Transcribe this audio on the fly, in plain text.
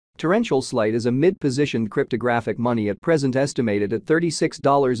Torrential Slide is a mid-positioned cryptographic money at present estimated at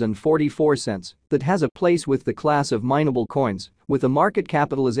 $36.44 that has a place with the class of mineable coins, with a market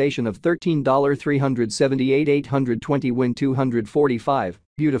capitalization of $13,378,820 win 245,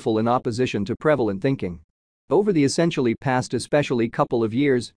 beautiful in opposition to prevalent thinking. Over the essentially past especially couple of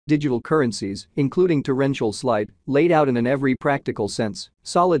years, digital currencies, including Torrential Slide, laid out in every practical sense,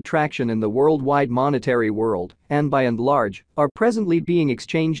 solid traction in the worldwide monetary world, and by and large, are presently being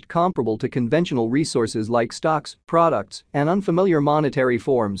exchanged comparable to conventional resources like stocks, products, and unfamiliar monetary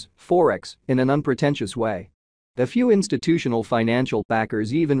forms, forex, in an unpretentious way. A few institutional financial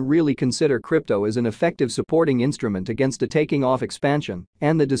backers even really consider crypto as an effective supporting instrument against a taking-off expansion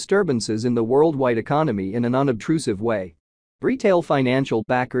and the disturbances in the worldwide economy in an unobtrusive way. Retail financial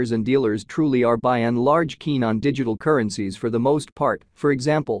backers and dealers truly are by and large keen on digital currencies for the most part, for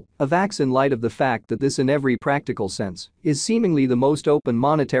example, Avax in light of the fact that this in every practical sense is seemingly the most open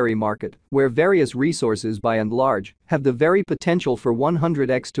monetary market where various resources by and large have the very potential for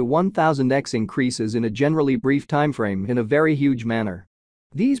 100x to 1000x increases in a generally brief timeframe in a very huge manner.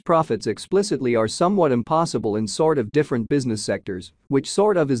 These profits explicitly are somewhat impossible in sort of different business sectors, which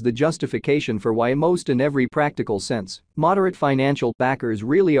sort of is the justification for why most in every practical sense, moderate financial backers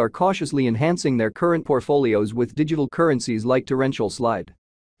really are cautiously enhancing their current portfolios with digital currencies like Torrential Slide.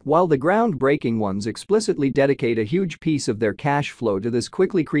 While the groundbreaking ones explicitly dedicate a huge piece of their cash flow to this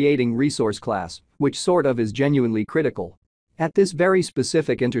quickly creating resource class, which sort of is genuinely critical. At this very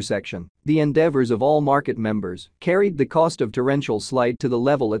specific intersection, the endeavors of all market members carried the cost of Torrential Slide to the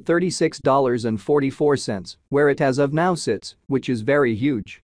level at $36.44, where it as of now sits, which is very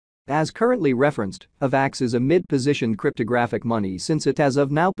huge. As currently referenced, Avax is a mid-positioned cryptographic money since it as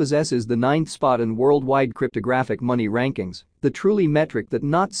of now possesses the 9th spot in worldwide cryptographic money rankings, the truly metric that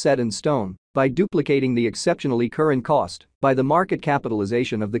not set in stone, by duplicating the exceptionally current cost by the market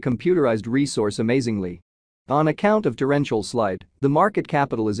capitalization of the computerized resource amazingly. On account of Torrential Slide, the market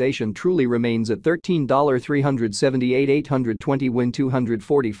capitalization truly remains at $13,378,820 win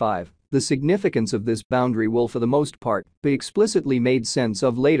 245. The significance of this boundary will for the most part be explicitly made sense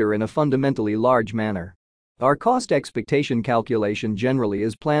of later in a fundamentally large manner. Our cost expectation calculation generally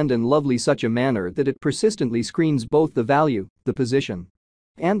is planned in lovely such a manner that it persistently screens both the value, the position,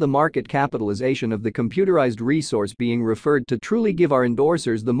 and the market capitalization of the computerized resource being referred to truly give our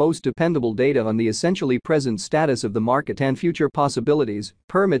endorsers the most dependable data on the essentially present status of the market and future possibilities,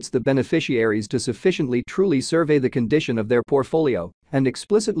 permits the beneficiaries to sufficiently truly survey the condition of their portfolio and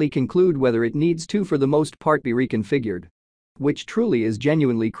explicitly conclude whether it needs to for the most part be reconfigured. Which truly is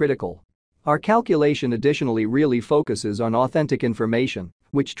genuinely critical. Our calculation additionally really focuses on authentic information,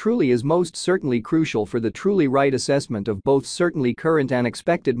 which truly is most certainly crucial for the truly right assessment of both certainly current and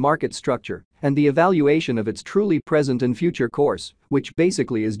expected market structure and the evaluation of its truly present and future course, which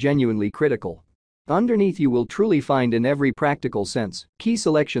basically is genuinely critical. Underneath you will truly find in every practical sense key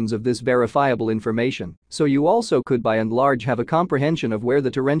selections of this verifiable information, so you also could by and large have a comprehension of where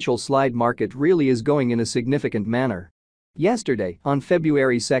the Torrential Slide market really is going in a significant manner. Yesterday, on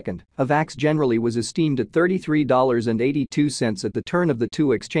February 2, Avax generally was esteemed at $33.82 at the turn of the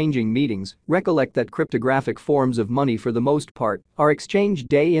two exchanging meetings. Recollect that cryptographic forms of money for the most part are exchanged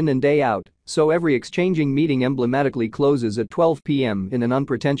day in and day out, so every exchanging meeting emblematically closes at 12 p.m. in an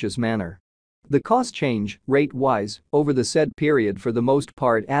unpretentious manner. The cost change, rate-wise, over the said period for the most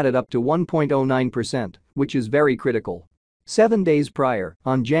part added up to 1.09%, which is very critical. 7 days prior,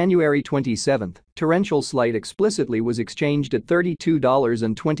 on January 27, Torrential Slide explicitly was exchanged at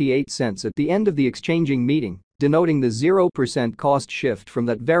 $32.28 at the end of the exchanging meeting, denoting the 0% cost shift from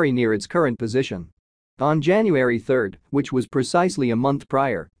that very near its current position. On January 3, which was precisely a month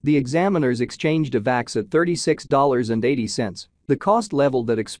prior, the examiners exchanged Avax at $36.80, the cost level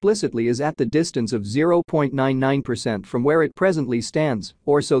that explicitly is at the distance of 0.99% from where it presently stands,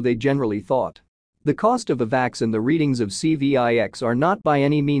 or so they generally thought. The cost of Avax and the readings of CVIX are not by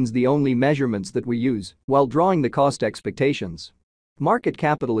any means the only measurements that we use while drawing the cost expectations. Market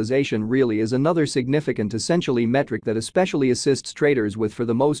capitalization really is another significant essentially metric that especially assists traders with for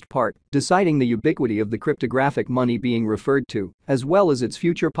the most part deciding the ubiquity of the cryptographic money being referred to, as well as its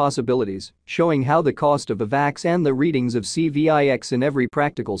future possibilities, showing how the cost of Avax and the readings of CVIX in every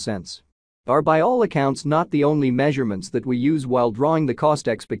practical sense are by all accounts not the only measurements that we use while drawing the cost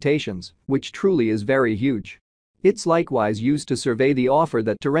expectations, which truly is very huge. It's likewise used to survey the offer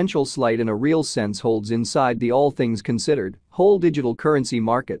that Torrential Slide in a real sense holds inside the all things considered whole digital currency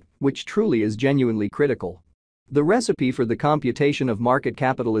market, which truly is genuinely critical. The recipe for the computation of market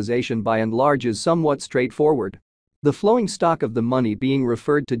capitalization by and large is somewhat straightforward. The flowing stock of the money being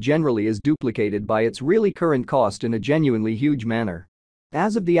referred to generally is duplicated by its really current cost in a genuinely huge manner.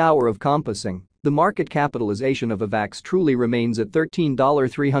 As of the hour of compassing, the market capitalization of Avax truly remains at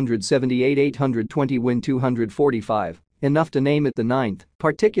 $13,378,820 enough to name it the ninth,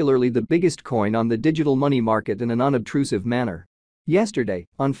 particularly the biggest coin on the digital money market in an unobtrusive manner. Yesterday,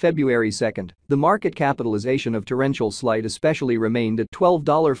 on February 2, the market capitalization of Torrential Slide especially remained at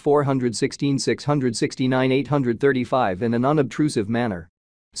 $12,416,669,835 in an unobtrusive manner.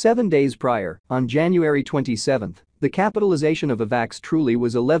 7 days prior, on January 27, the capitalization of Avax truly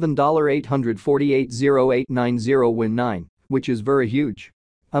was $11,848,0890 which is very huge.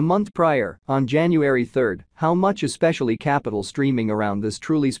 A month prior, on January 3, how much especially capital streaming around this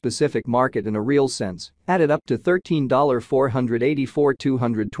truly specific market in a real sense added up to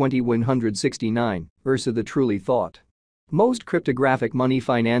 $13,484,220,169 versus the truly thought. Most cryptographic money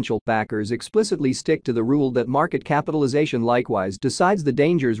financial backers explicitly stick to the rule that market capitalization likewise decides the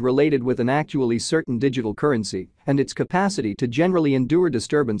dangers related with an actually certain digital currency and its capacity to generally endure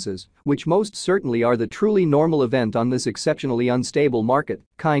disturbances, which most certainly are the truly normal event on this exceptionally unstable market,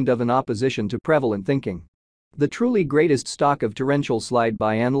 kind of in opposition to prevalent thinking. The truly greatest stock of Torrential Slide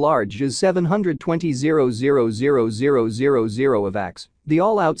by and large is 720,000,000 Avax. The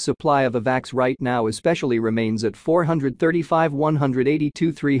all-out supply of Avax right now especially remains at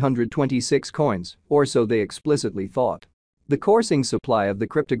 435,182,326 coins, or so they explicitly thought. The coursing supply of the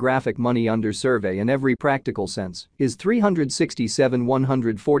cryptographic money under survey in every practical sense is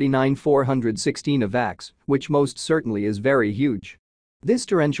 367,149,416 Avax, which most certainly is very huge. This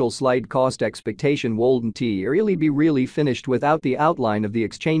Torrential Slide cost expectation wouldn't really be finished without the outline of the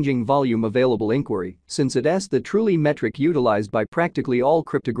exchanging volume available inquiry, since it's the truly metric utilized by practically all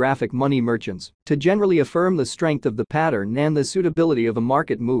cryptographic money merchants to generally affirm the strength of the pattern and the suitability of a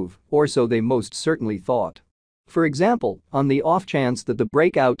market move, or so they most certainly thought. For example, on the off chance that the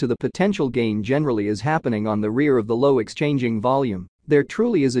breakout to the potential gain generally is happening on the rear of the low exchanging volume, there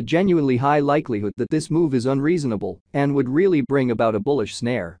truly is a genuinely high likelihood that this move is unreasonable and would really bring about a bullish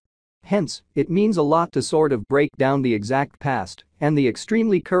snare. Hence, it means a lot to sort of break down the exact past and the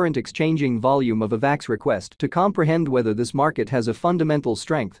extremely current exchanging volume of Avax request to comprehend whether this market has a fundamental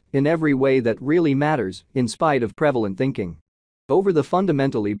strength in every way that really matters in spite of prevalent thinking. Over the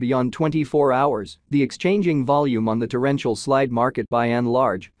fundamentally beyond 24 hours, the exchanging volume on the Torrential Slide market by and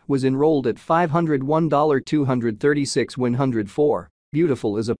large was enrolled at $501,236,104,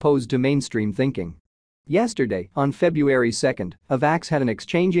 beautiful as opposed to mainstream thinking. Yesterday, on February 2, Avax had an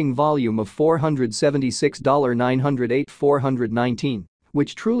exchanging volume of $476,908,419,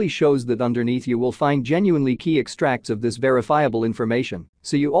 which truly shows that underneath you will find genuinely key extracts of this verifiable information,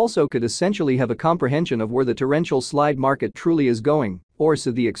 so you also could essentially have a comprehension of where the Torrential Slide market truly is going, or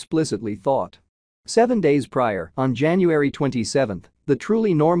so the explicitly thought. 7 days prior, on January 27, the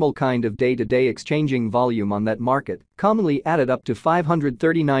truly normal kind of day-to-day exchanging volume on that market commonly added up to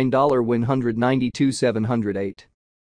 $539,192,708.